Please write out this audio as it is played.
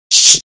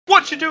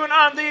What you doing?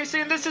 I'm the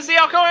AC and this is the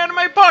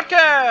Alcohol&anime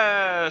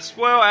podcast!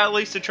 Well, at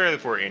least the trailer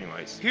for it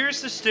anyways.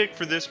 Here's the stick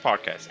for this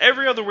podcast.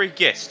 Every other week,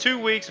 yes, 2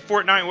 weeks, a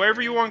fortnight,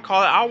 whatever you want to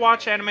call it, I'll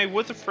watch anime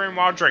with a friend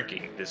while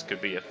drinking. This could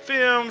be a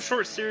film,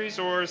 short series,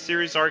 or a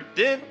series arc.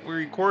 Then, we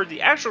record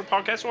the actual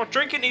podcast while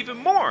drinking even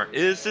more.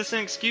 Is this an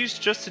excuse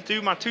just to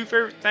do my 2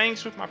 favorite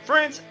things with my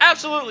friends?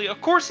 Absolutely,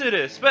 of course it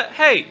is. But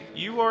hey,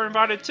 you are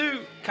invited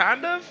too,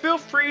 kind of. Feel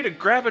free to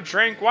grab a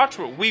drink, watch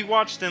what we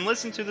watch, then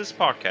listen to this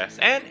podcast.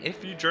 And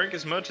if you drink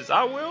as much as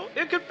I will,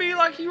 it could be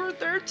like you were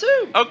there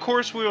too. Of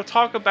course, we will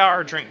talk about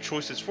our drink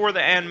choices for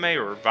the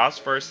anime or vice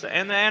versa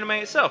and the anime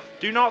itself.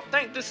 Do not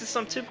think this is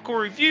some typical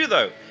review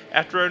though.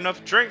 After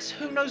enough drinks,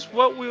 who knows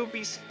what we'll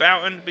be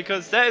spouting,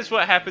 because that is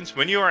what happens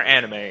when you are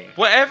anime.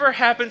 Whatever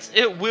happens,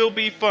 it will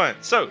be fun.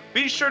 So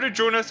be sure to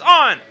join us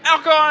on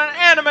Alcohol and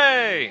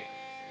Anime!